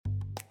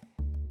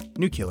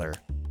Nuclear.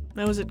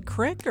 Now, is it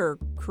crick or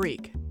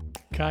creek?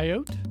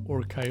 Coyote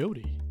or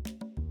coyote?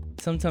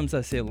 Sometimes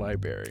I say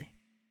library.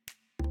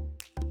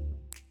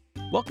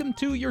 Welcome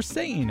to You're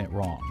Saying It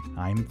Wrong.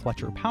 I'm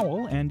Fletcher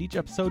Powell, and each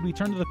episode we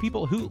turn to the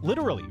people who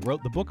literally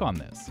wrote the book on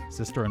this,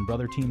 sister and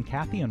brother team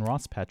Kathy and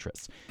Ross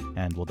Petrus.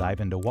 And we'll dive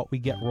into what we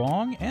get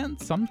wrong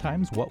and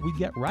sometimes what we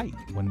get right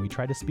when we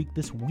try to speak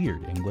this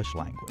weird English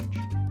language.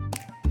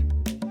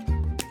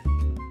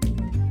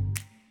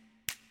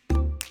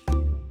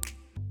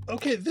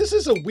 Okay, this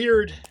is a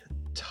weird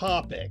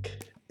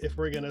topic. If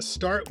we're going to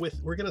start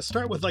with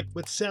like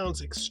what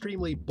sounds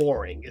extremely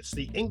boring. It's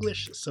the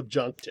English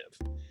subjunctive.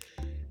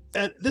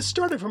 And this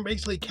started from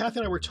basically Kathy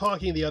and I were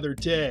talking the other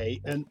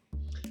day, and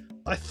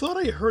I thought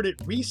I heard it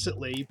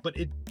recently, but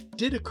it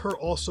did occur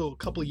also a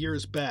couple of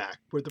years back,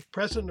 where the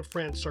president of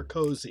France,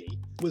 Sarkozy,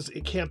 was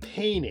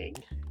campaigning,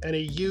 and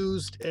he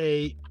used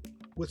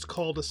what's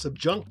called a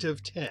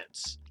subjunctive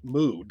tense,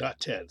 mood, not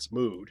tense,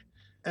 mood.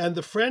 And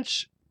the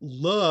French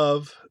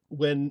love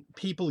when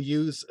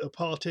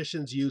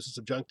politicians use a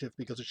subjunctive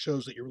because it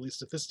shows that you're really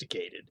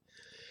sophisticated.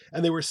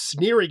 And they were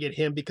sneering at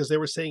him because they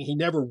were saying he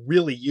never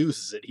really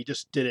uses it. He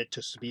just did it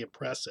just to be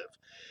impressive.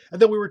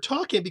 And then we were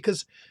talking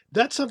because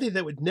that's something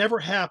that would never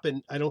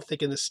happen, I don't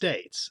think, in the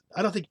States.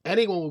 I don't think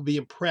anyone would be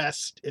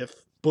impressed if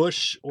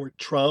Bush or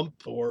Trump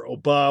or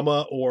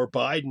Obama or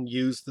Biden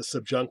used the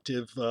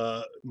subjunctive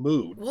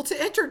mood. Well,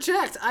 to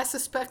interject, I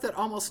suspect that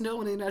almost no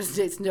one in the United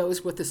States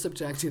knows what the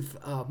subjunctive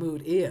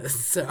mood is.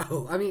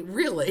 So, I mean,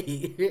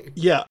 really.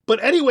 Yeah.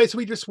 But anyways,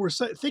 we just were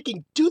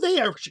thinking, do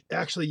they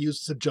actually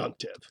use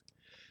subjunctive?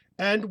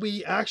 And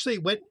we actually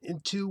went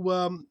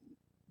into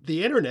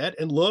the internet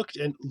and looked,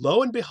 and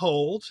lo and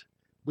behold,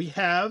 we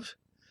have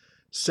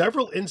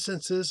several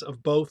instances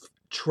of both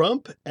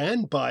Trump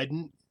and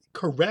Biden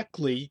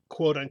correctly,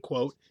 quote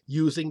unquote,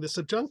 using the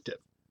subjunctive.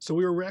 So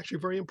we were actually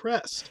very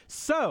impressed.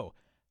 So,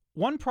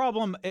 one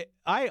problem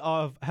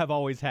I have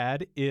always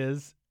had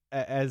is,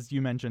 as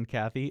you mentioned,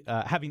 Kathy,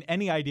 having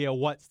any idea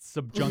what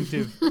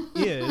subjunctive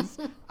is.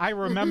 I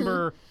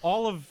remember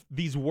all of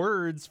these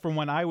words from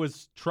when I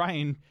was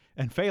trying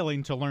and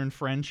failing to learn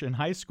French in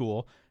high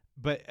school,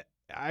 but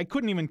I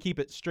couldn't even keep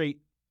it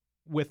straight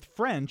with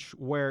French,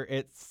 where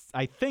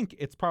I think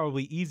it's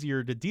probably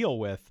easier to deal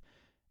with.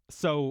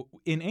 So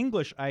in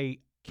English, I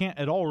can't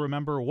at all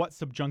remember what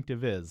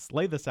subjunctive is.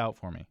 Lay this out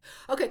for me.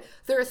 Okay,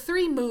 there are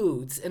three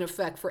moods in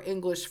effect for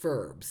English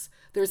verbs.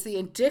 There's the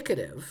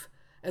indicative,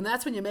 and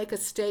that's when you make a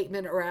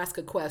statement or ask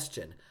a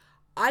question.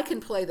 I can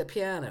play the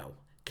piano.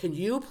 Can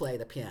you play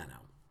the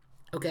piano?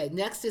 Okay,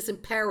 next is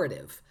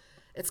imperative.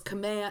 It's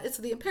command. It's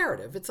the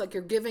imperative. It's like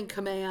you're giving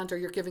command or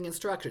you're giving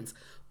instructions.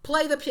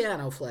 Play the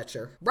piano,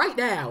 Fletcher. Right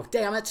now.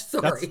 Damn it.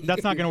 Sorry.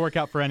 That's not going to work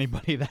out for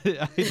anybody.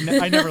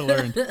 I never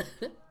learned.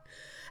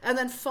 And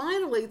then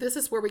finally, this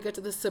is where we get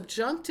to the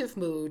subjunctive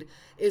mood,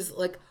 is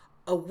like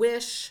a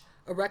wish,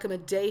 a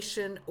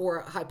recommendation, or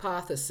a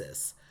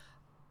hypothesis.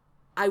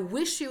 I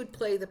wish you would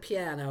play the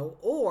piano,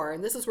 or,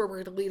 and this is where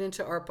we're going to lead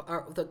into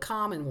the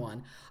common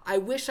one, I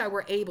wish I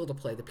were able to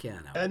play the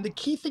piano. And the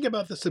key thing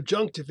about the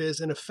subjunctive is,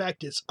 in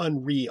effect, it's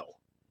unreal.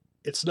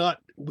 It's not,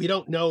 we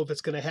don't know if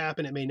it's going to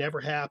happen. It may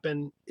never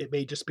happen. It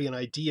may just be an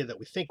idea that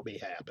we think may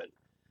happen.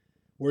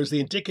 Whereas the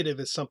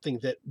indicative is something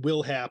that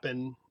will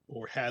happen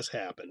or has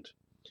happened.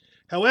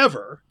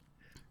 However,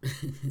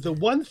 the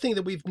one thing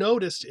that we've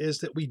noticed is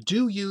that we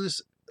do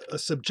use a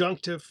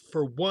subjunctive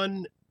for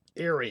one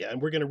area, and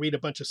we're going to read a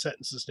bunch of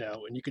sentences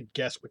now, and you can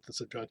guess what the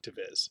subjunctive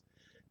is.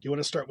 Do you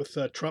want to start with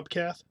Trump,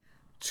 Kath?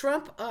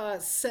 Trump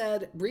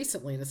said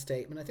recently in a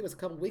statement, I think it was a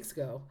couple of weeks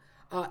ago,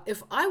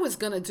 if I was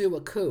going to do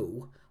a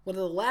coup, one of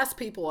the last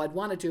people I'd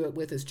want to do it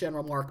with is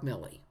General Mark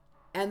Milley.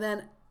 And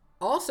then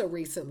also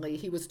recently,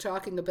 he was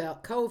talking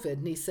about COVID,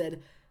 and he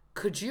said,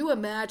 could you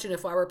imagine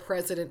if I were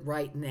president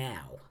right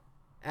now,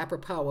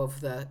 apropos of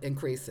the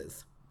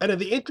increases? And in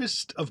the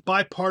interest of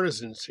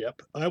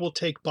bipartisanship, I will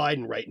take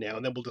Biden right now,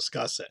 and then we'll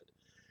discuss it.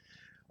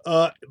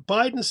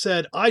 Biden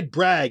said, I'd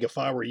brag if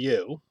I were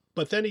you.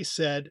 But then he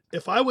said,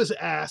 if I was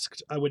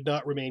asked, I would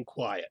not remain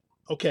quiet.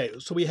 Okay,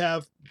 so we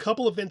have a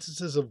couple of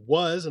instances of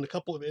was and a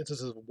couple of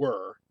instances of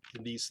were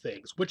in these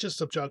things. Which is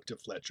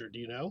subjunctive, Fletcher? Do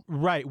you know?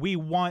 Right. We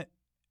want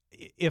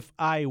if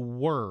I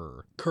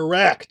were.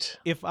 Correct.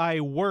 If I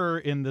were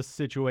in this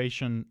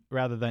situation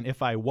rather than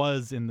if I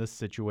was in this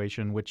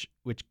situation, which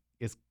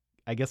is,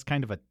 I guess,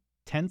 kind of a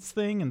tense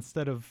thing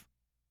instead of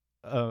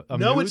a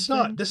No, mood it's thing?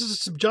 not. This is a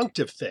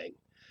subjunctive thing.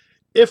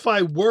 If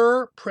I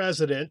were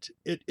president,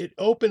 it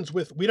opens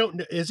with, we don't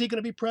know, is he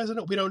going to be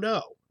president? We don't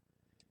know.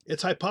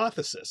 It's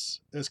hypothesis,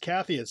 as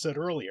Kathy had said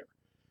earlier.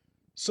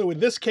 So in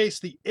this case,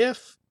 the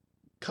if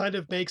kind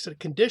of makes it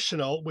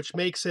conditional, which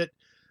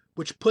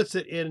puts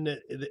it in,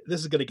 this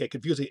is going to get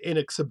confusing, in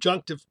a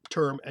subjunctive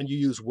term, and you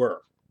use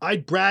were.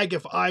 I'd brag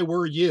if I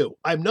were you.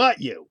 I'm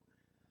not you.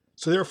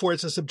 So therefore,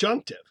 it's a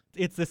subjunctive.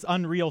 It's this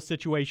unreal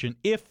situation.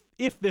 If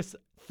this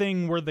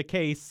thing were the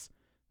case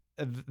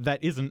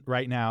that isn't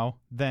right now,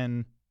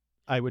 then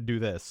I would do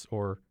this,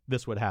 or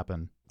this would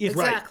happen.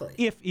 Exactly.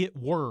 If it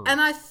were.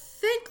 And I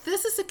think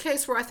this is a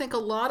case where I think a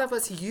lot of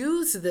us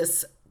use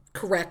this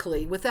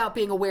correctly without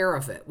being aware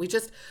of it. We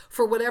just,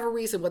 for whatever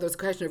reason, whether it's a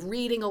question of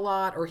reading a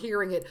lot or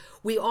hearing it,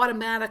 we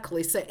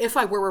automatically say, if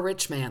I were a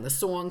rich man, the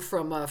song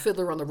from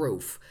Fiddler on the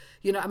Roof.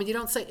 You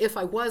don't say, if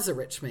I was a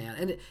rich man.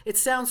 And it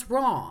sounds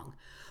wrong.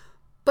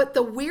 But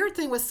the weird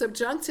thing with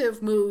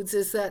subjunctive moods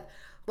is that,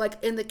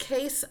 like in the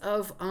case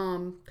of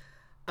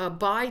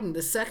Biden,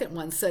 the second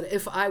one said,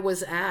 if I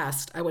was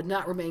asked, I would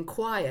not remain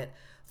quiet.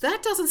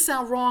 That doesn't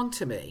sound wrong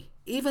to me,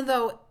 even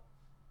though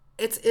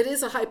it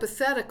is a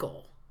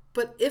hypothetical.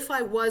 But if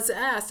I was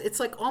asked, it's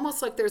like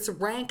almost like there's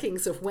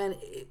rankings of when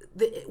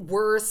the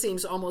were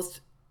seems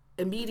almost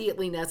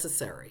immediately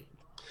necessary.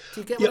 Do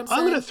you get what I'm saying?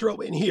 I'm going to throw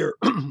in here,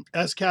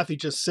 as Kathy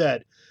just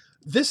said,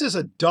 this is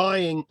a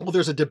dying, well,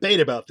 there's a debate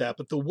about that,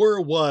 but the were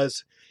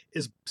was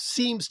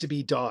seems to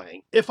be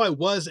dying. If I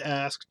was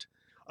asked,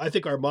 I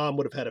think our mom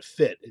would have had a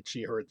fit if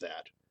she heard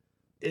that.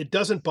 It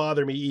doesn't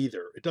bother me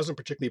either. It doesn't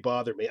particularly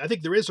bother me. I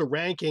think there is a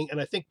ranking,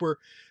 and I think we're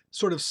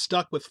sort of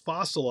stuck with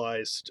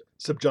fossilized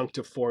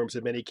subjunctive forms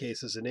in many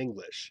cases in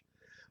English.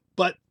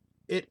 But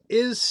it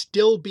is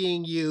still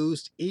being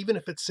used, even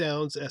if it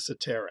sounds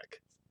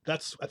esoteric.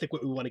 That's, I think,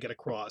 what we want to get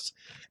across.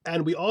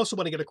 And we also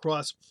want to get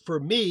across, for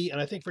me,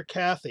 and I think for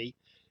Kathy,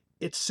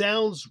 it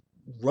sounds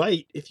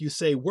right if you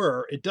say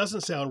were. It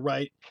doesn't sound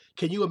right.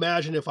 Can you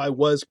imagine if I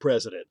was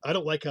president? I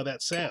don't like how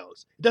that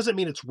sounds. It doesn't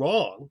mean it's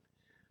wrong,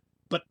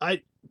 but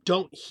I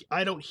don't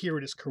hear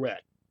it as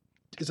correct.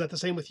 Is that the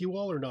same with you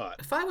all or not?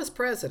 If I was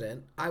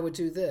president, I would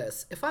do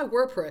this. If I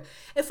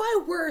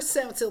were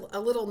sounds a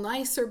little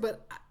nicer,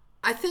 but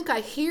I think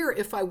I hear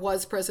if I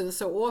was president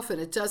so often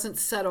it doesn't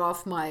set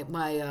off my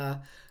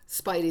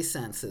spidey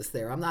senses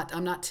there. I'm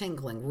not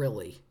tingling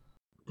really.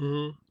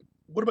 Mm-hmm.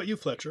 What about you,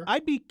 Fletcher?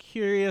 I'd be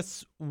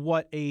curious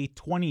what a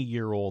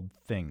 20-year-old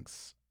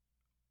thinks.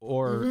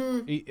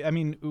 Or, I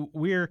mean,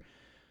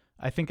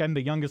 I think I'm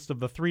the youngest of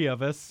the three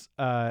of us,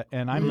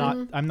 and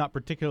I'm not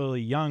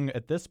particularly young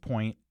at this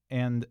point,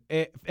 and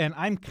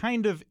I'm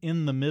kind of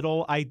in the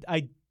middle.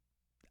 I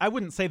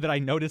wouldn't say that I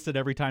notice it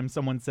every time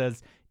someone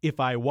says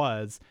if I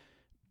was,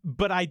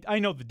 but I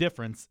know the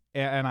difference,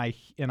 and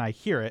I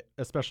hear it,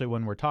 especially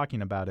when we're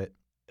talking about it.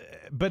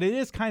 But it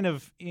is kind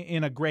of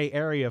in a gray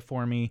area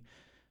for me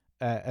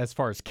as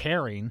far as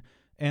caring.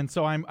 And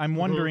so I'm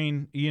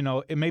wondering,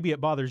 maybe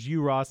it bothers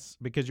you, Ross,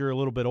 because you're a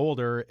little bit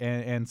older,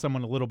 and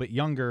someone a little bit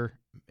younger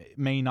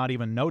may not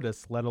even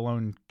notice, let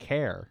alone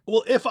care.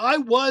 Well, if I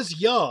was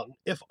young,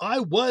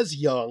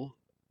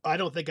 I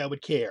don't think I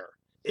would care.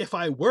 If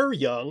I were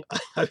young,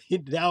 I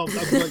mean, now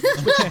I'm going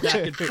switching back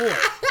and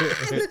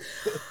forth.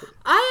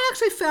 I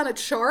actually found a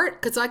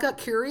chart because I got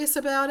curious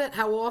about it,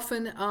 how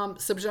often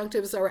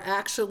subjunctives are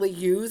actually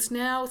used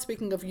now,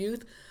 speaking of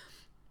youth.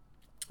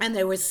 And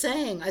they were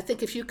saying, I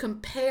think if you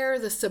compare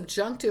the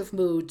subjunctive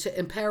mood to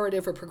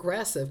imperative or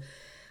progressive,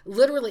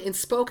 literally in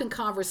spoken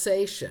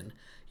conversation,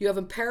 you have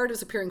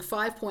imperatives appearing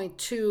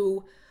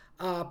 5.2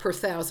 per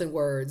thousand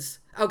words.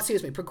 Oh,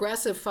 excuse me,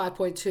 progressive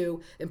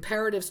 5.2,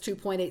 imperatives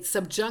 2.8,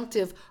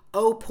 subjunctive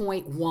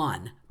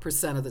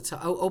 0.1% of the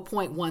time,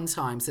 0.1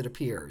 times it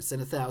appears in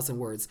 1,000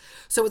 words.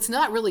 So it's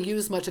not really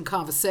used much in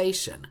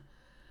conversation.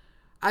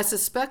 I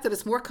suspect that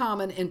it's more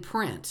common in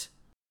print.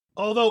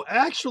 Although,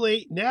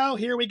 actually, now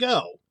here we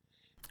go.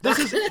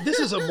 This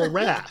is a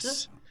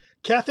morass.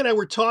 Kathy and I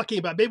were talking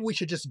about maybe we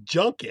should just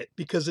junk it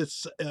because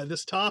it's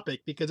this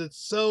topic, because it's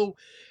so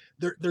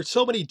there's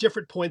so many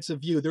different points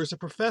of view. There's a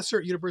professor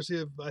at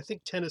University of, I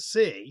think,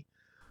 Tennessee,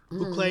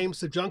 who claims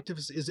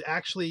subjunctives is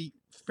actually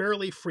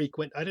fairly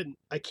frequent.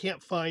 I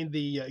can't find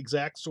the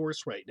exact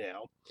source right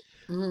now,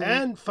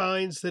 and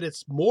finds that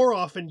it's more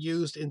often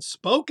used in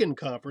spoken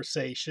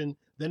conversation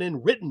than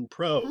in written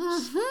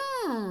prose.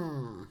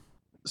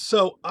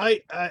 So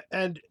I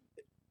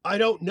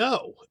don't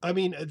know. I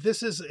mean,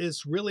 this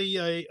is really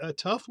a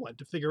tough one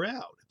to figure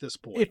out at this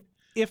point.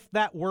 If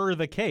that were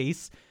the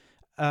case,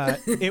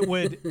 it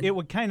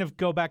would kind of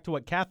go back to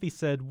what Kathy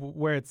said,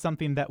 where it's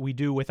something that we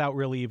do without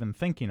really even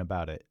thinking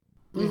about it.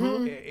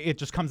 It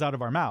just comes out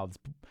of our mouths.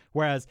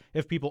 Whereas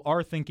if people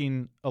are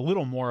thinking a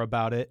little more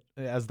about it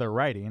as they're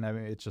writing, I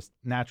mean, it's just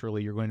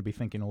naturally you're going to be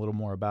thinking a little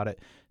more about it,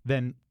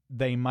 then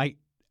they might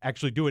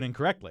actually do it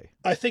incorrectly.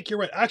 I think you're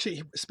right.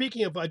 Actually,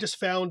 speaking of, I just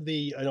found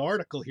an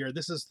article here.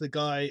 This is the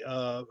guy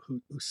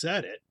who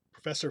said it,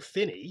 Professor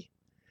Finney,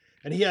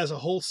 and he has a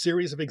whole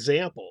series of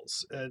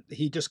examples.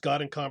 He just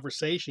got in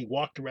conversation. He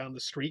walked around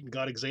the street and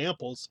got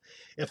examples.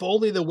 If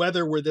only the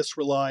weather were this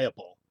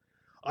reliable.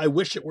 I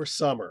wish it were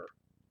summer.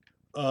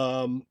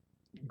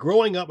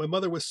 Growing up, my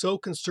mother was so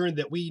concerned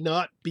that we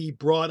not be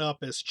brought up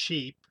as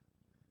cheap.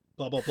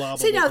 Blah, blah, blah,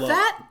 See, blah, now blah.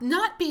 that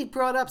not being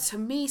brought up to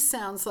me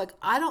sounds like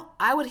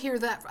I would hear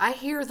that. I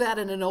hear that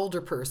in an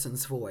older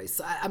person's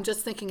voice. I'm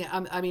just thinking,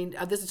 I mean,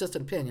 this is just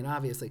an opinion,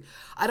 obviously.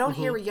 I don't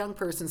hear a young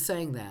person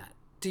saying that.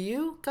 Do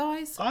you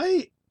guys?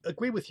 I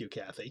agree with you,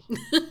 Kathy.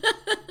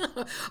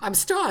 I'm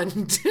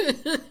stunned.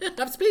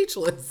 I'm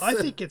speechless. I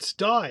think it's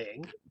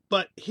dying.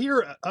 But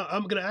here,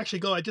 I'm going to actually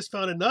go. I just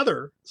found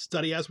another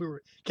study as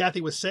Kathy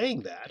was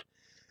saying that.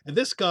 And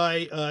this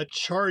guy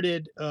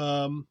charted.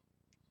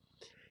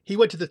 He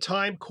went to the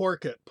time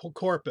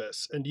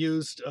corpus and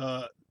used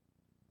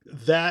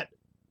that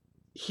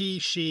he,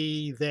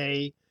 she,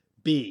 they,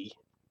 be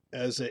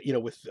as a,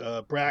 with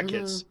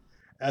brackets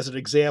as an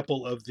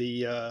example of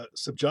the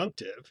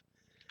subjunctive,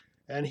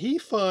 and he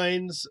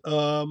finds.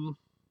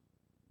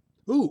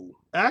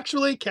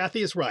 Actually,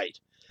 Kathy is right.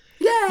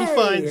 Yay! He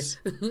finds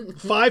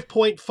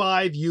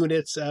 5.5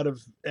 units out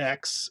of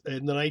X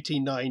in the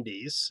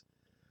 1990s.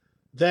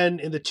 Then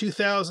in the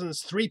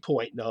 2000s,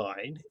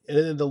 3.9. And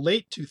then in the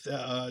late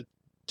 2000s,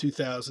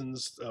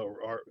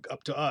 or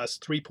up to us,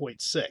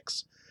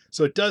 3.6.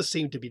 So it does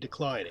seem to be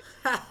declining.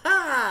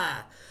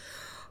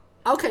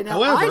 Okay, now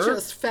However, I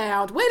just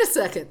found... Wait a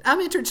second. I'm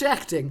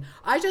interjecting.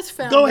 I just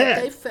found Go that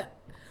ahead.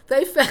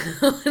 they found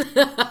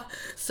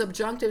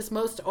subjunctives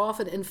most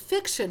often in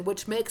fiction,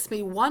 which makes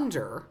me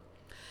wonder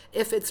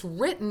if it's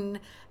written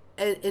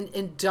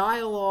in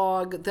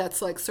dialogue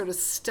that's like sort of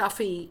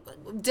stuffy,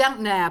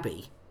 Downton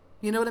Abbey.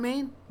 You know what I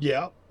mean?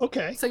 Yeah,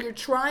 okay. So you're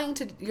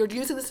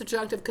using the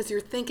subjunctive because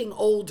you're thinking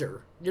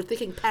older. You're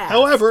thinking past.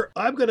 However,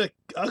 I'm gonna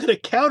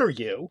counter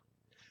you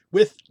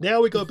with,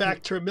 now we go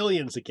back to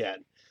millions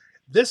again.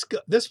 This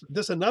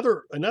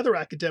another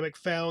academic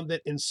found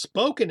that in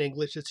spoken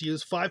English it's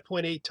used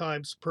 5.8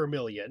 times per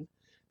million,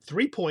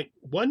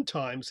 3.1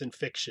 times in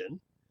fiction,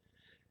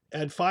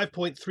 and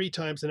 5.3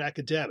 times in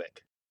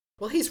academic.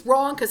 Well, he's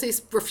wrong because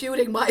he's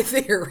refuting my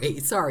theory.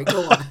 Sorry,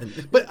 go on.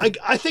 But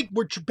I think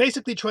we're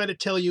basically trying to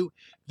tell you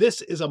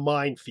this is a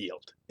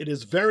minefield. It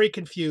is very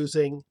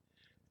confusing,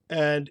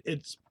 and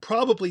it's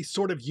probably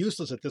sort of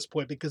useless at this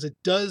point because it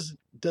does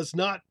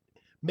not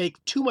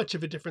make too much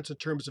of a difference in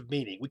terms of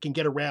meaning. We can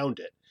get around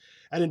it.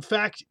 And in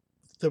fact,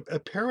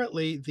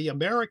 apparently the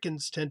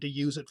Americans tend to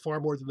use it far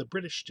more than the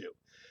British do.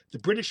 The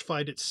British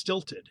find it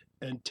stilted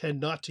and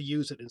tend not to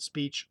use it in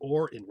speech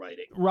or in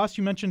writing. Ross,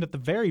 you mentioned at the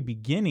very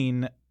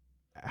beginning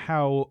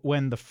how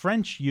when the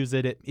French use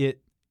it,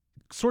 it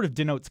sort of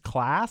denotes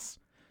class.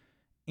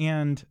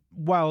 And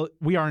while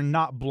we are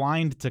not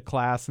blind to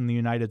class in the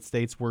United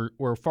States,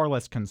 we're far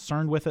less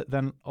concerned with it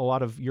than a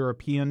lot of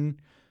European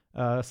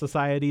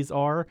societies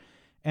are.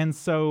 And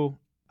so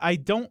I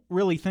don't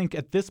really think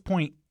at this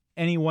point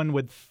anyone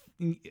would...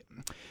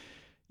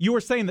 You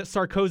were saying that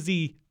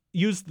Sarkozy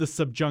used the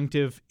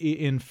subjunctive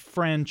in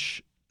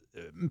French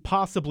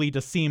possibly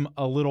to seem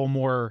a little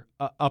more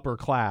upper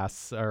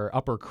class or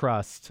upper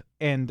crust.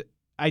 And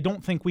I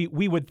don't think we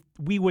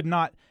would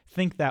not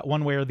think that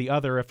one way or the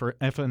other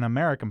if an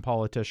American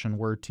politician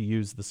were to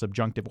use the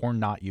subjunctive or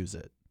not use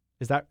it.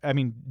 Is that, I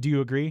mean, do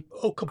you agree?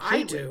 Oh,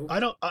 completely. I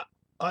do.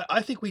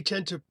 I think we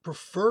tend to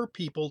prefer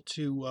people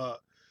to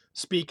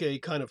speak a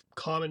kind of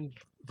common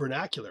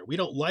vernacular. We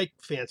don't like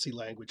fancy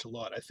language a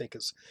lot. I think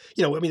it's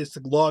it's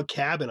the log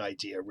cabin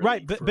idea, really,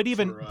 right? But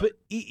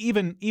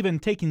even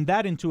taking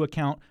that into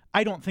account,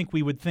 I don't think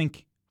we would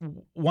think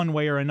one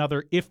way or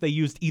another if they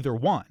used either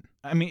one.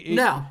 I mean,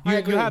 I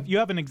agree. You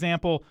have an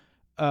example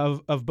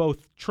of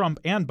both Trump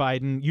and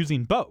Biden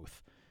using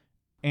both,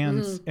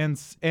 and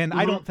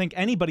I don't think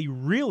anybody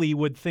really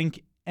would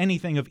think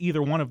anything of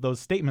either one of those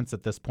statements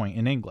at this point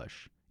in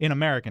English. In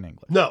American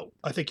English. No,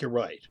 I think you're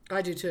right.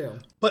 I do too.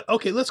 But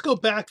okay, let's go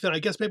back then. I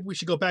guess maybe we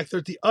should go back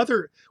there.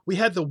 We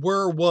had the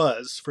were,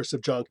 was for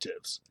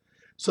subjunctives.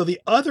 So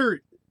the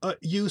other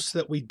use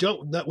that we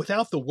don't,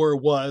 without the were,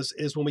 was,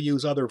 is when we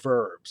use other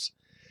verbs.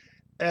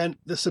 And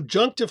the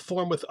subjunctive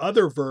form with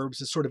other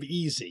verbs is sort of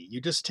easy.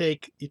 You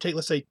take,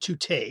 let's say, to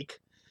take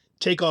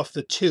off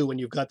the to, and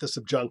you've got the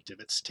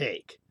subjunctive. It's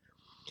take.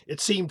 It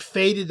seemed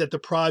fated that the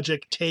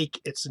project take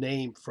its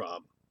name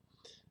from.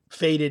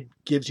 Fated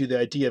gives you the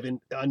idea of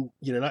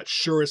not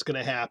sure it's going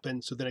to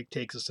happen, so then it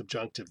takes a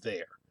subjunctive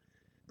there.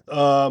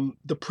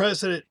 The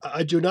president,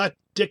 I do not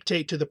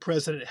dictate to the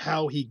president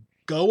how he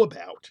go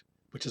about,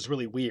 which is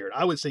really weird.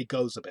 I would say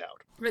goes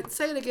about. Right,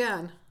 say it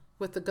again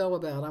with the go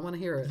about. I want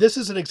to hear it. This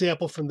is an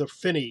example from the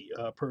Finney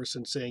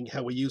person saying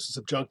how we use the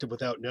subjunctive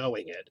without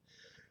knowing it.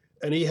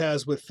 And he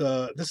has with,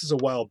 this is a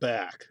while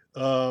back.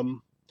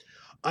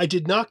 I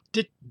did not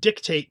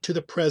dictate to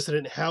the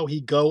president how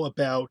he go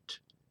about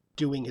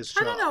doing his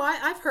job. I don't know.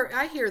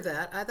 I hear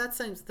that. That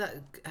seems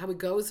that how it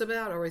goes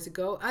about, or is it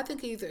go? I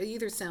think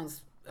either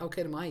sounds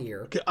okay to my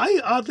ear. Okay,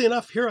 oddly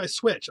enough, here I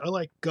switch. I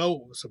like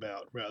goes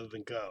about rather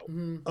than go.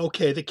 Mm-hmm.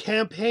 Okay, the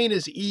campaign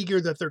is eager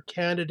that their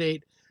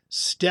candidate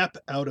step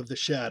out of the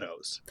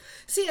shadows.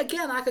 See,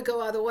 again, I could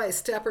go either way,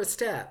 step or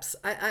steps.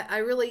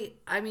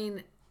 I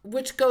mean,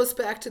 which goes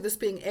back to this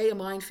being a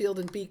minefield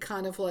and B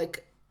kind of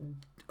like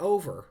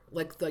over,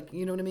 like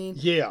you know what I mean?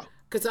 Yeah.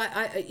 Because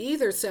I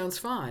either sounds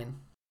fine.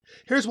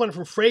 Here's one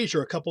from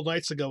Frasier a couple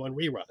nights ago on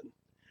Rerun,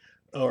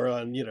 or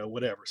on,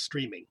 whatever,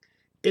 streaming.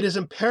 It is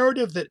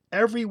imperative that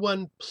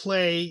everyone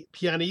play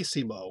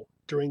pianissimo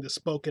during the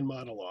spoken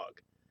monologue.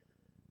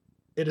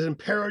 It is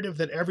imperative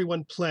that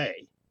everyone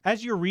play.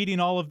 As you're reading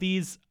all of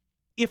these,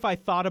 if I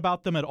thought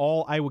about them at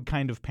all, I would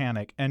kind of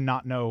panic and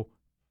not know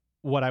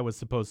what I was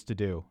supposed to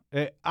do.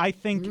 I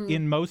think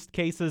in most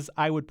cases,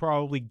 I would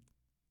probably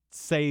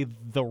say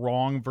the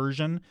wrong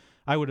version.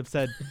 I would have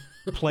said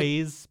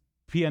plays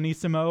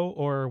pianissimo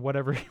or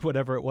whatever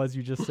it was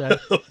you just said.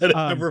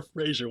 Whatever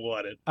phrase you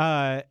wanted.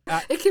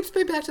 It keeps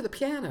me back to the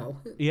piano.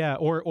 Yeah,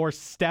 or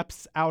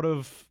steps out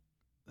of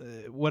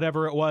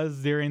whatever it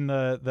was during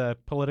the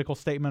political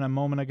statement a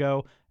moment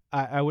ago.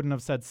 I wouldn't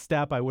have said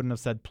step. I wouldn't have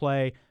said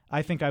play.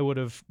 I think I would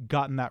have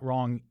gotten that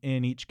wrong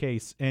in each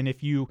case. And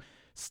if you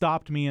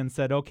stopped me and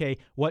said, okay,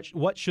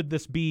 what should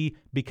this be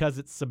because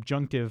it's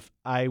subjunctive,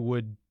 I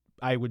would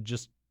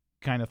just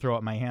kind of throw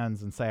up my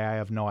hands and say I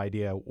have no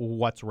idea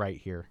what's right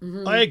here.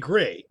 Mm-hmm. I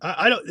agree.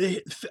 I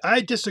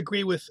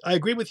agree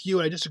with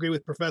you. I disagree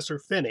with Professor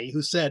Finney,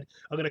 who said,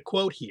 I'm going to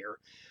quote here,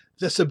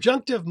 "The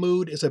subjunctive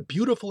mood is a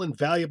beautiful and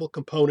valuable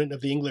component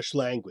of the English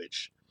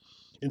language.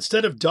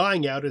 Instead of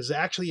dying out, it is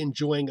actually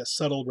enjoying a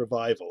subtle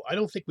revival." I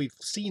don't think we've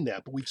seen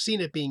that, but we've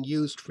seen it being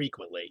used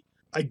frequently.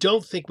 I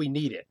don't think we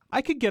need it.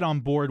 I could get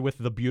on board with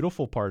the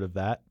beautiful part of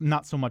that,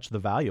 not so much the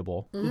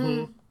valuable.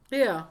 Mm-hmm.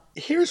 Yeah.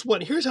 Here's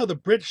how the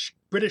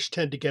British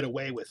tend to get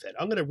away with it.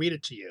 I'm going to read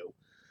it to you.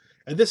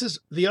 And this is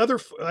the other,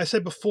 I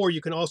said before,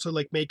 you can also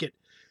like make it,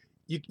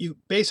 you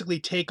basically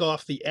take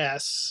off the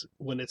S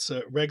when it's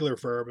a regular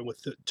verb, and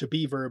with the to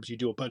be verbs, you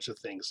do a bunch of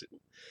things.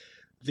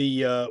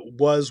 The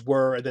was,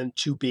 were, and then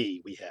to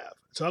be we have.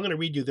 So I'm going to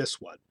read you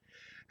this one.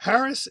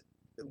 Harris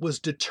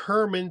was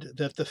determined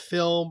that the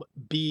film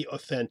be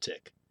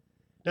authentic.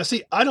 Now,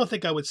 see, I don't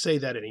think I would say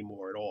that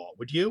anymore at all.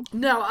 Would you?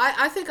 No,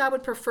 I think I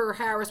would prefer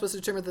Harris was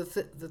determined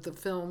that the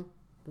film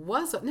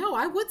was. No,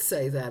 I would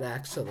say that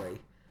actually.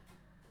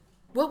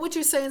 What would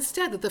you say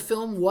instead? That the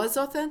film was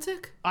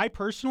authentic? I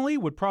personally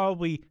would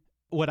probably,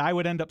 what I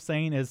would end up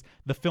saying is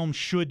the film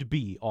should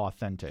be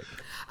authentic.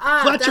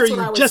 Fletcher, that's what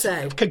I would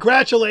say.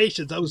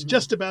 Congratulations. I was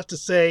just about to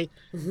say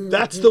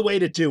that's the way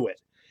to do it.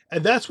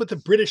 And that's what the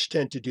British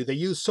tend to do. They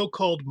use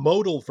so-called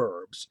modal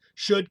verbs,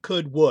 should,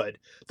 could, would.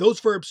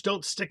 Those verbs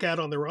don't stick out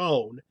on their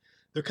own.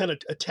 They're kind of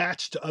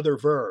attached to other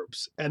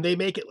verbs. And they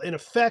make it, in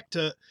effect,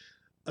 a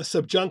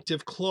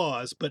subjunctive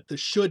clause, but the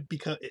should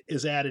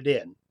is added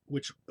in,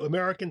 which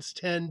Americans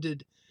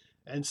tended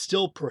and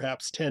still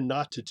perhaps tend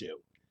not to do.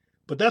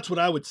 But that's what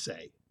I would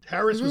say.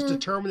 Harris was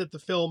determined that the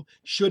film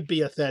should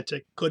be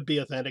authentic, could be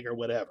authentic, or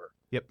whatever.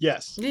 Yep.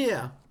 Yes.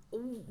 Yeah.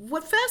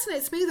 What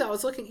fascinates me, though, I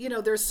was looking,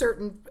 there's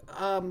certain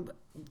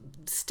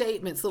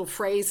statements, little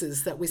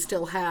phrases that we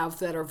still have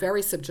that are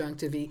very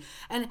subjunctive-y.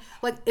 And,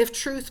 like, if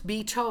truth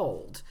be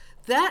told,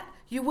 that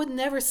you would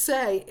never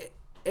say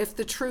if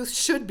the truth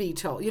should be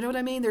told. You know what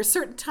I mean? There's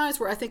certain times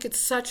where I think it's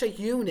such a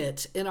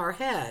unit in our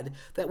head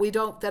that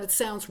that it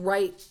sounds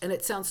right and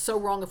it sounds so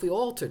wrong if we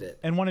altered it.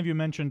 And one of you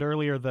mentioned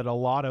earlier that a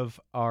lot of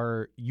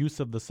our use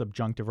of the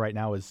subjunctive right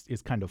now is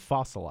kind of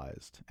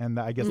fossilized. And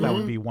I guess that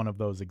would be one of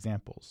those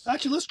examples.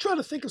 Actually, let's try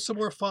to think of some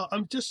more.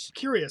 I'm just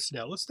curious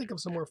now. Let's think of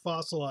some more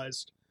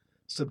fossilized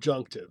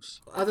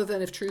subjunctives. Other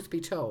than if truth be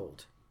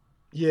told.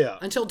 Yeah.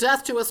 Until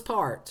death do us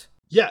part.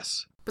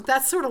 Yes. But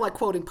that's sort of like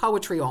quoting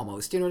poetry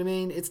almost. You know what I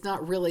mean? It's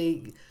not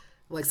really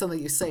like something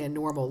you say in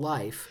normal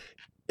life.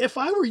 If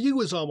I Were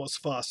You is almost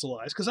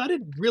fossilized, because I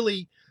didn't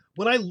really,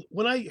 when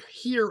I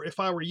hear If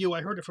I Were You,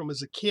 I heard it from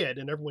as a kid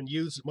and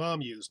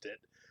mom used it.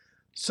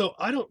 So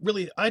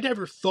I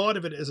never thought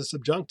of it as a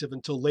subjunctive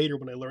until later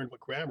when I learned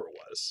what grammar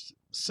was.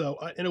 So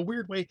in a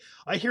weird way,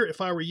 I hear If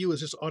I Were You as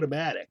just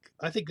automatic.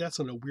 I think that's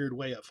in a weird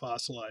way a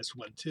fossilized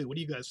one too. What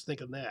do you guys think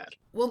of that?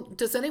 Well,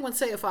 does anyone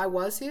say If I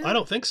Was You? I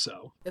don't think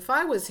so. If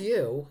I Was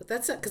You,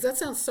 because that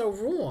sounds so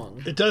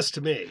wrong. It does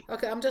to me.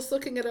 Okay, I'm just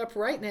looking it up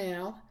right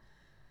now.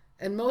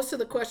 And most of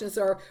the questions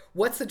are,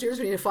 what's the difference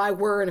between if I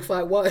were and if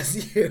I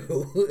was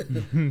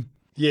you?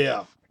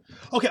 Yeah.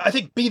 Okay, I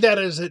think be that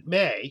as it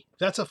may,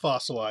 that's a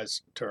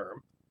fossilized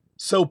term.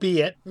 So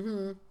be it.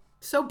 Mm-hmm.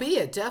 So be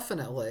it,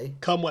 definitely.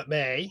 Come what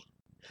may.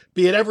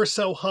 Be it ever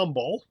so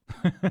humble.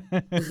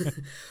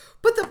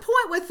 But the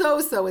point with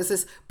those, though, is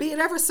this, be it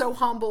ever so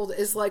humbled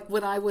is like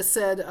when I was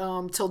said,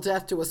 till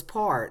death do us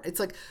part. It's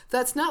like,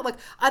 that's not like,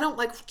 I don't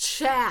like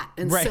chat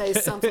and say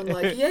something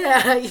like,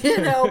 yeah,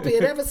 be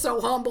it ever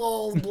so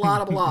humble,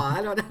 blah, blah, blah.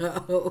 I don't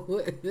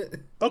know.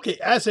 Okay,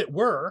 as it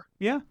were.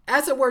 Yeah.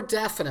 As it were,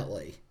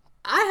 definitely.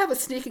 I have a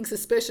sneaking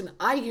suspicion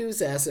I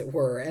use as it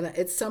were, and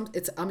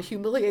I'm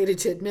humiliated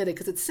to admit it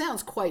because it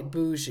sounds quite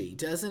bougie,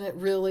 doesn't it?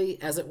 Really,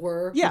 as it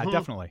were. Yeah,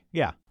 definitely.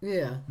 Yeah.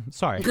 Yeah.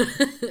 Sorry.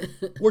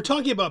 We're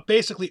talking about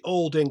basically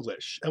Old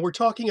English, and we're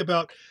talking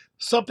about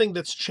something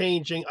that's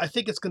changing. I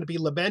think it's going to be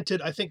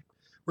lamented. I think,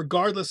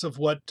 regardless of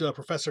what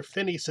Professor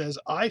Finney says,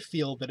 I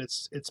feel that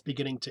it's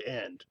beginning to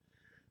end.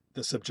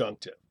 The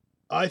subjunctive.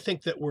 I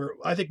think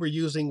we're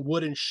using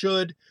would and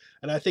should,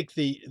 and I think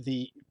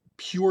the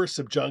pure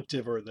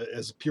subjunctive, or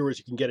as pure as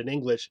you can get in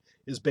English,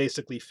 is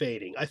basically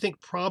fading. I think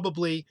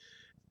probably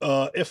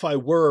if I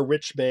were a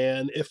rich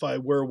man, if I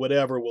were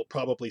whatever, will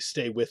probably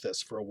stay with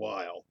us for a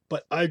while.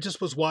 But I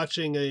just was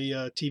watching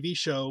a TV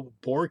show,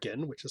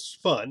 Borgen, which is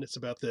fun. It's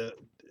about the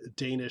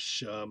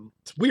Danish,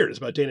 it's weird, it's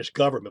about Danish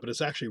government, but it's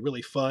actually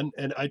really fun.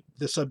 And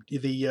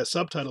the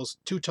subtitles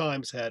 2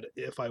 times had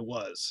If I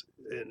Was.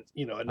 And,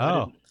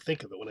 I didn't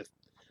think of it when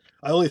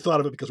I only thought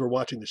of it because we're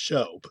watching the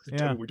show.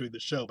 Yeah. We're doing the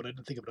show, but I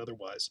didn't think of it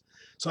otherwise.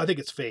 So I think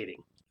it's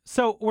fading.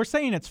 So we're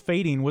saying it's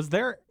fading. Was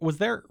there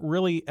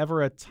really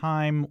ever a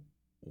time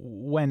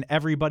when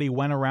everybody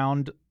went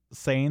around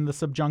saying the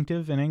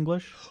subjunctive in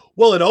English?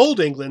 Well, in Old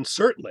England,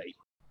 certainly.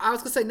 I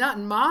was going to say not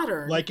in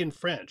modern. Like in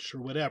French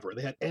or whatever.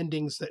 They had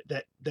endings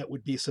that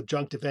would be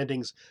subjunctive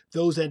endings.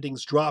 Those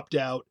endings dropped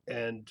out,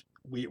 and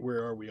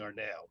where we are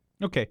now.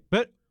 Okay,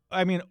 but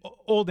I mean,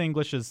 Old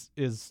English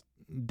is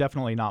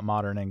definitely not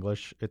modern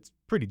English. It's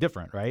pretty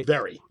different, right?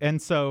 Very.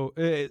 And so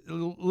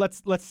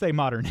let's say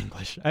modern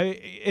English.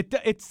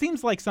 It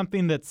seems like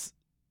something that's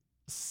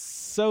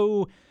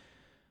so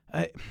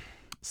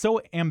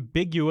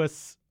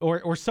ambiguous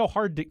or so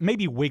hard to,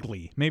 maybe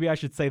wiggly. Maybe I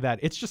should say that.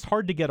 It's just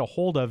hard to get a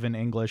hold of in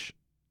English,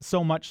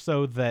 so much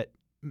so that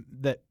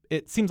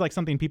it seems like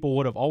something people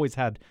would have always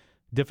had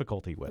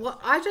difficulty with. Well,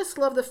 I just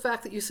love the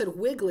fact that you said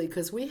wiggly,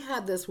 because we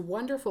had this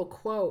wonderful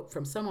quote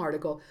from some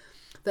article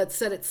that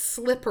said it's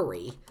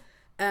slippery.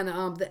 And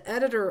the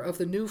editor of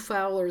the New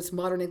Fowler's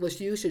Modern English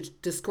Usage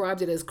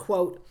described it as,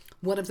 quote,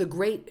 one of the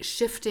great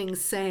shifting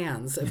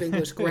sands of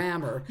English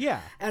grammar.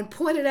 Yeah. And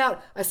pointed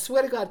out, I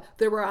swear to God,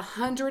 there were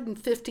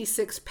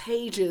 156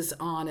 pages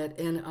on it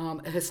in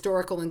a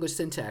historical English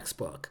syntax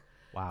book.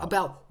 Wow.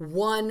 About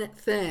one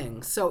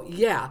thing. So,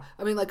 yeah,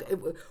 I mean, like,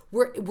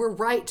 we're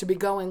right to be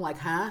going like,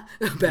 huh,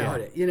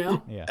 about it, you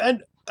know? Yeah.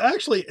 And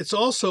actually, it's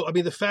also, I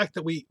mean, the fact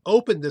that we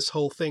opened this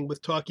whole thing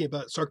with talking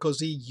about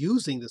Sarkozy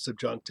using the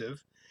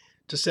subjunctive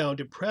to sound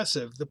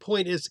impressive. The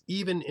point is,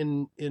 even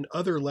in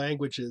other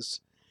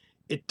languages,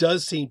 it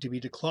does seem to be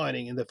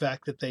declining in the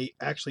fact that they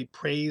actually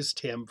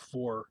praised him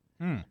for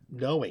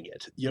knowing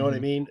it. You know what I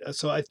mean?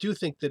 So I do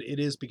think that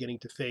it is beginning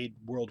to fade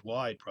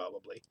worldwide,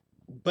 probably.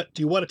 But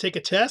do you want to take a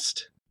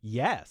test?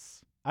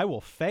 Yes, I will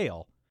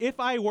fail. If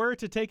I were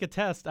to take a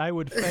test, I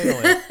would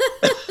fail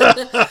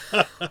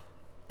it.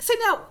 So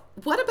now,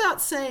 what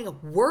about saying,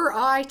 were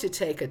I to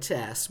take a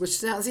test, which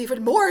sounds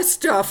even more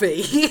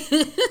stuffy?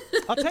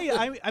 I'll tell you,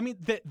 I mean,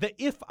 the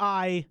if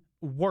I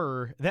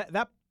were,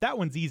 that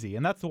one's easy,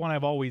 and that's the one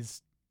I've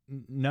always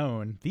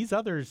known. These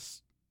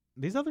others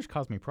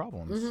cause me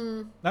problems.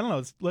 Mm-hmm. I don't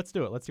know. Let's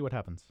do it. Let's see what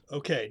happens.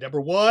 Okay,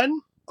 number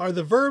one, are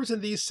the verbs in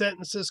these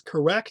sentences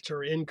correct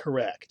or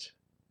incorrect?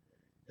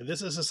 And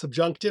this is a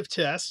subjunctive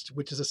test,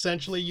 which is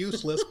essentially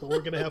useless, but we're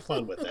going to have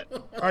fun with it.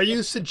 Are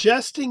you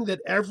suggesting that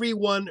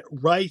everyone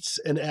writes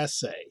an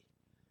essay?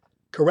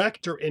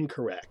 Correct or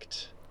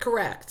incorrect?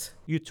 Correct.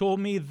 You told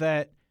me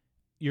that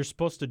you're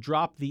supposed to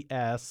drop the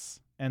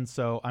S, and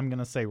so I'm going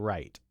to say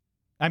right.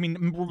 I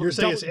mean, You're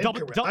saying it's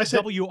incorrect. I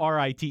said-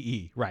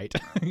 WRITE, right?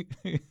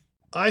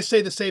 I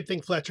say the same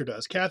thing Fletcher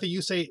does. Kathy,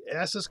 you say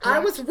S is correct? I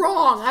was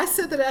wrong. I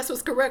said that S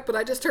was correct, but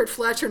I just heard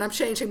Fletcher and I'm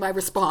changing my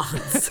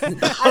response.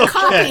 I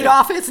copied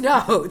off his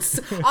notes.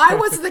 I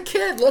was the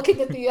kid looking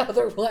at the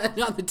other one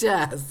on the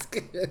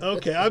desk.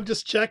 Okay, I'm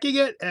just checking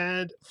it,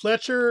 and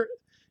Fletcher,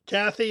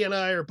 Kathy, and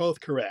I are both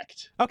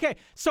correct. Okay,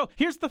 so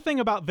here's the thing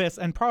about this,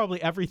 and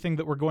probably everything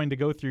that we're going to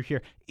go through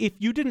here. If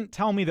you didn't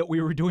tell me that we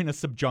were doing a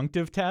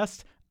subjunctive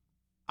test,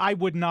 I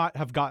would not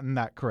have gotten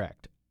that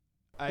correct.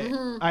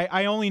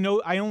 I only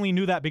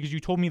knew that because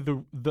you told me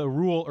the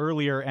rule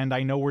earlier, and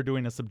I know we're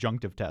doing a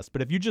subjunctive test.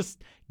 But if you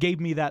just gave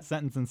me that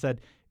sentence and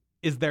said,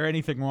 "Is there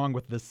anything wrong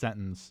with this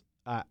sentence?"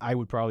 I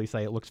would probably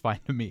say it looks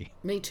fine to me.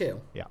 Me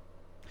too. Yeah.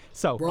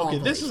 So Wrong. Okay,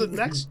 this is the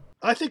next.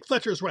 I think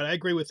Fletcher's right. I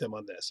agree with him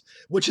on this,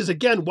 which is,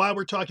 again, why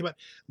we're talking about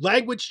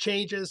language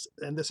changes,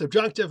 and the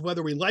subjunctive,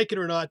 whether we like it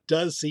or not,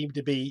 does seem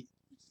to be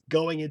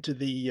going into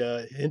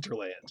the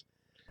hinterland.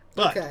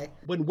 But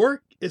when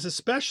work is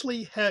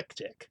especially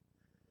hectic,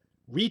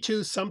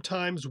 Ritu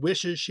sometimes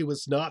wishes she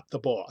was not the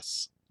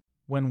boss.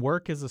 when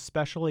work is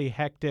especially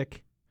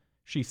hectic,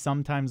 she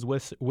sometimes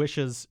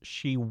wishes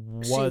she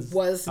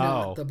was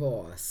not the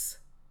boss.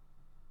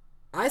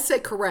 I say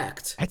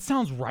correct. That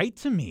sounds right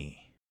to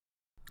me.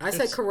 I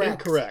say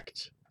correct.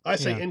 Incorrect. I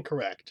say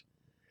incorrect.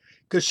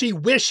 Because she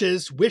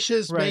wishes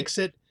makes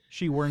it.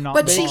 She were not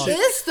But the she boss.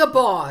 is the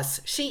boss.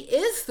 She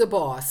is the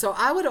boss. So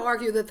I would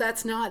argue that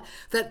that's not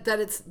that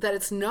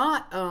it's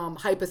not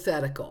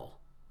hypothetical.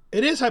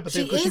 It is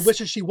hypothetical. She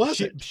wishes she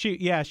wasn't. She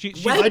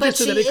Right, I but just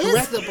said she that is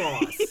incorrectly. the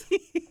boss.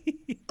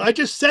 I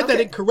just said that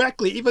Okay.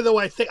 incorrectly, even though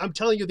I'm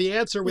telling you the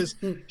answer was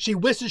she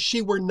wishes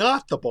she were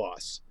not the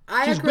boss.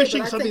 I She's agree,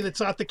 wishing but I something think-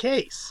 that's not the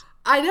case.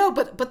 I know,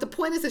 but the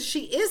point is that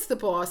she is the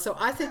boss. So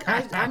I think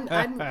I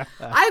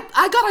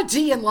got a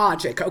D in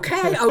logic.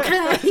 Okay,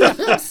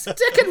 I'm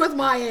sticking with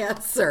my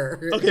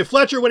answer. Okay,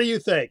 Fletcher, what do you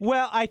think?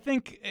 Well, I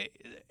think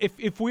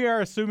if we are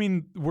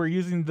assuming we're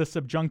using the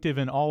subjunctive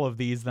in all of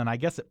these, then I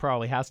guess it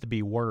probably has to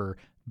be were.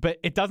 But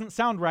it doesn't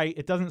sound right.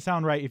 It doesn't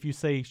sound right if you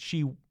say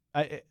she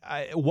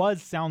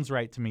was sounds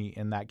right to me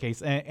in that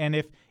case. And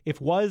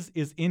if was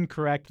is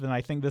incorrect, then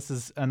I think this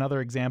is another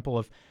example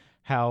of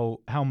how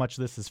much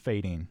this is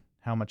fading,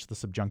 how much the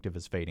subjunctive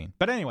is fading.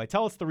 But anyway,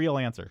 tell us the real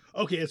answer.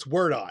 Okay, it's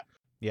were not.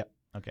 Yep.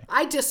 Okay.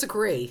 I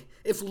disagree.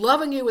 If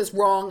loving you is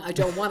wrong, I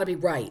don't want to be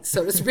right,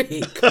 so to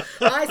speak.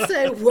 I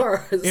say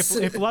worse.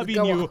 If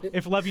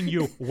loving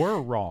you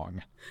were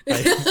wrong.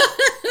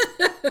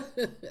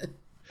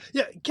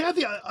 Yeah,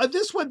 Kathy, on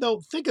this one, though,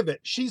 think of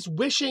it. She's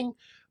wishing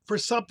for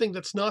something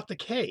that's not the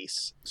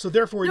case. So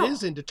therefore, it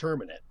is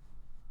indeterminate.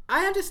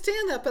 I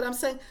understand that, but I'm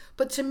saying,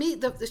 but to me,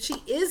 she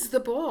is the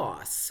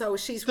boss. So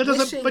she's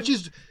wishing...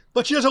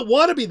 But she doesn't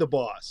want to be the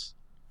boss.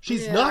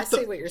 She's not I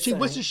see what you're she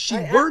saying. wishes she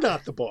were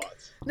not the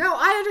boss. No,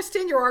 I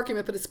understand your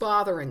argument, but it's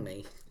bothering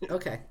me.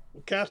 Okay.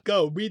 Kath,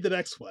 go. Read the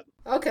next one.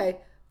 Okay.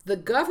 The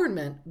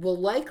government will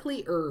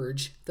likely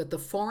urge that the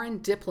foreign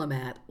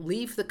diplomat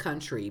leave the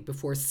country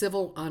before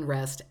civil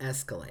unrest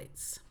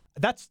escalates.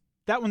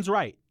 That one's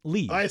right.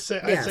 Leave. I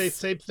say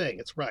same thing.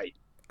 It's right.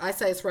 I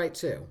say it's right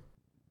too.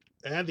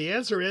 And the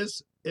answer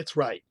is it's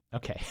right.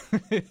 Okay.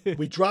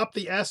 We drop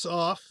the S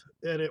off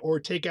or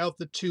take out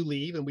the to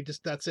leave, and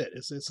that's it.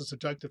 It's a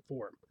subjunctive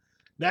form.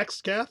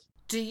 Next, Kath.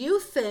 Do you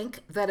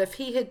think that if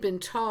he had been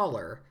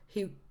taller,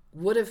 he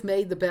would have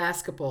made the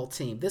basketball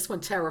team? This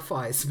one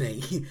terrifies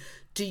me.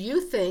 Do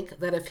you think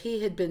that if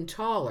he had been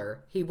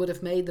taller, he would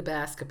have made the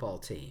basketball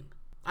team?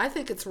 I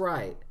think it's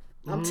right.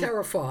 I'm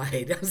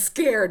terrified. I'm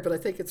scared, but I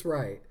think it's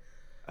right.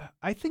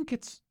 I think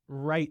it's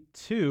right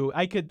too.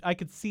 I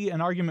could see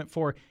an argument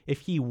for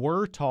if he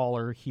were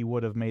taller, he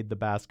would have made the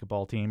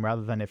basketball team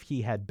rather than if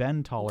he had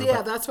been taller.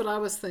 Yeah, that's what I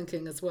was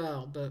thinking as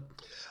well. But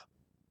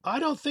I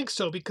don't think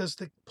so, because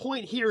the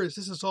point here is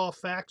this is all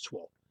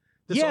factual.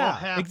 This all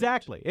happened.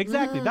 Exactly.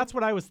 That's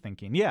what I was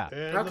thinking. Yeah.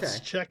 And let's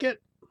check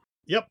it.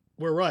 Yep,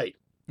 we're right.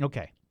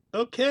 Okay.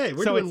 Okay,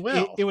 we're doing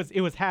well. It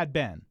was had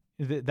been.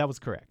 That was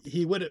correct.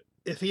 He would have,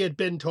 if he had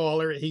been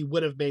taller, he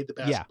would have made the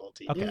basketball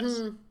team. Okay.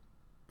 Yes.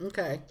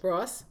 Okay,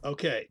 Ross?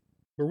 Okay.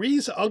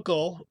 Marie's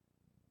uncle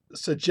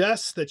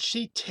suggests that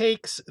she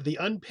takes the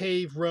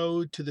unpaved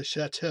road to the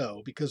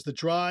chateau because the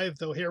drive,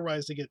 though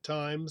hair-rising at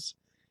times,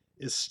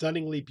 is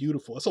stunningly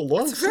beautiful. It's a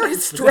long It's a very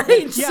sentence.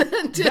 strange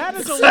sentence. That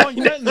is a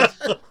long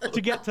sentence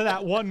to get to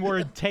that one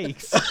word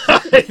takes.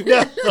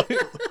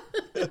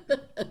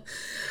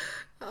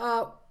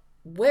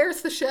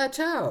 Where's the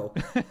chateau?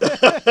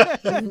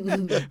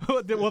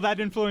 Will that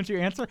influence your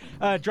answer?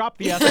 Drop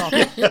the S off.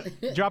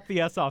 Drop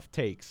the S off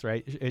takes,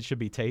 right? It should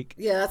be take.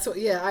 Yeah,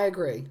 I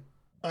agree.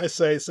 I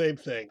say same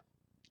thing.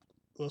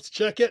 Let's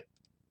check it.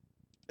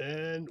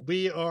 And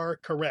we are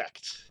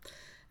correct.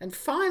 And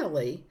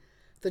finally,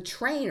 the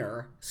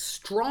trainer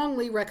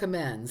strongly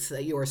recommends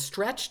that you are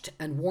stretched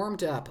and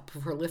warmed up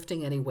before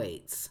lifting any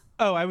weights.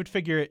 Oh, I would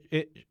figure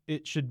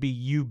it should be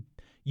you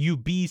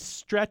be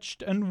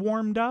stretched and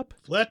warmed up.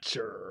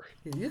 Fletcher.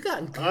 You've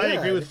gotten good. I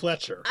agree with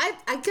Fletcher.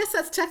 I guess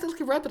that's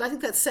technically right, but I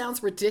think that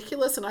sounds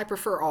ridiculous, and I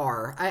prefer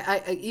R.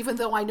 I even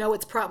though I know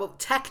it's probably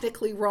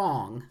technically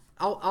wrong,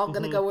 I'm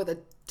going to go with a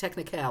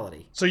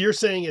technicality. So you're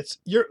saying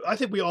I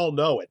think we all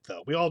know it,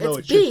 though. We all know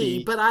it's it should B,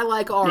 be. but I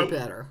like R B.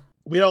 better.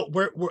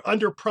 We're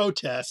under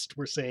protest.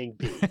 We're saying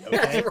B.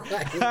 Okay.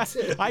 Right.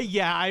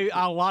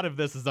 A lot of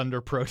this is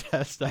under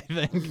protest, I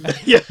think.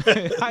 Yeah.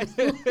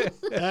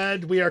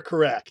 And we are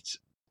correct.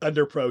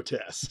 Under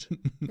protest.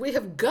 We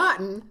have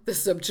gotten the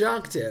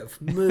subjunctive,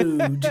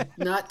 mood,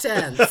 not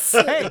tense.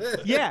 Hey,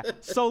 yeah,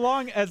 so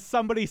long as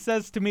somebody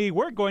says to me,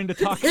 we're going to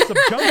talk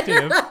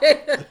subjunctive,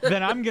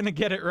 then I'm going to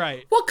get it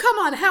right. Well, come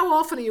on, how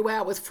often are you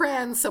out with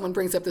friends? Someone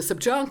brings up the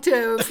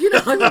subjunctive,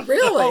 I mean,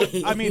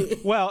 really.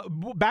 Well,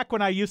 back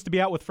when I used to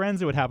be out with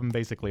friends, it would happen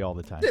basically all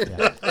the time.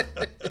 Yeah.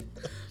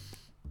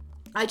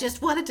 I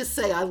just wanted to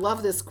say, I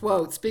love this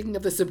quote. Speaking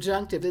of the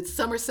subjunctive, it's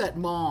Somerset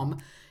Maugham.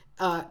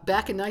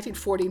 Back in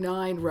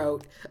 1949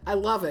 wrote, I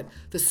love it.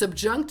 The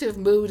subjunctive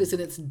mood is in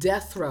its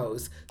death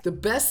throes. The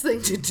best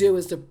thing to do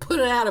is to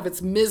put it out of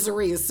its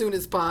misery as soon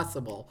as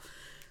possible.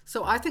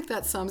 So I think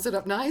that sums it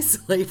up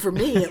nicely, for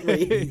me at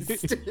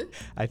least.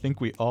 I think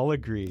we all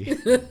agree.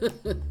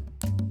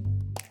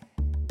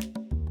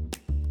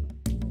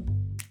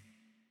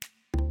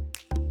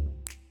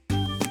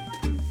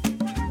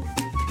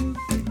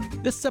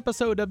 This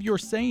episode of You're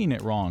Saying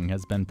It Wrong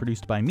has been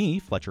produced by me,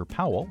 Fletcher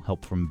Powell,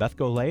 help from Beth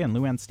Golay and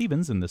Luann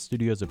Stevens in the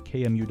studios of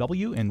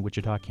KMUW in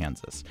Wichita,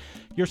 Kansas.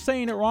 You're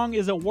Saying It Wrong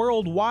is a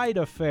worldwide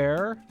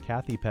affair.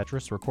 Kathy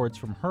Petrus records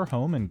from her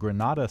home in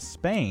Granada,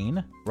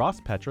 Spain. Ross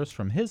Petrus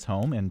from his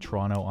home in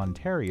Toronto,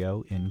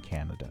 Ontario in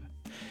Canada.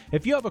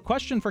 If you have a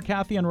question for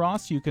Kathy and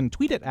Ross, you can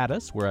tweet it at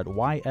us. We're at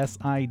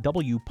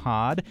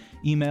YSIWpod.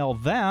 Email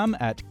them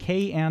at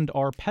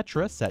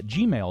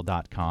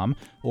kandrpetrus@gmail.com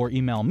or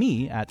email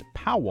me at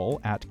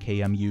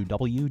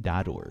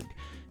powell@kmuw.org.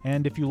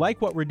 And if you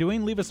like what we're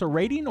doing, leave us a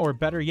rating or,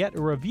 better yet,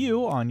 a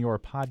review on your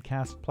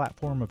podcast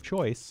platform of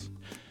choice.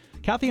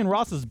 Kathy and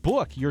Ross's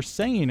book, You're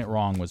Saying It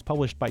Wrong, was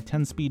published by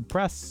 10 Speed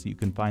Press. You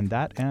can find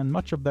that and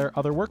much of their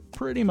other work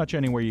pretty much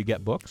anywhere you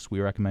get books.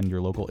 We recommend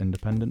your local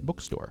independent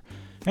bookstore.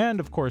 And,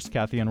 of course,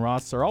 Kathy and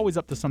Ross are always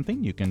up to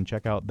something. You can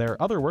check out their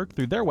other work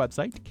through their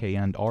website,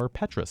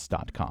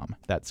 kandrpetrus.com.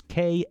 That's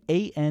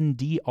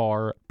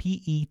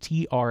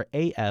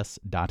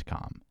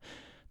KANDRPETRAS.com.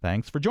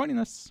 Thanks for joining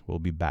us. We'll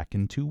be back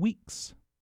in 2 weeks.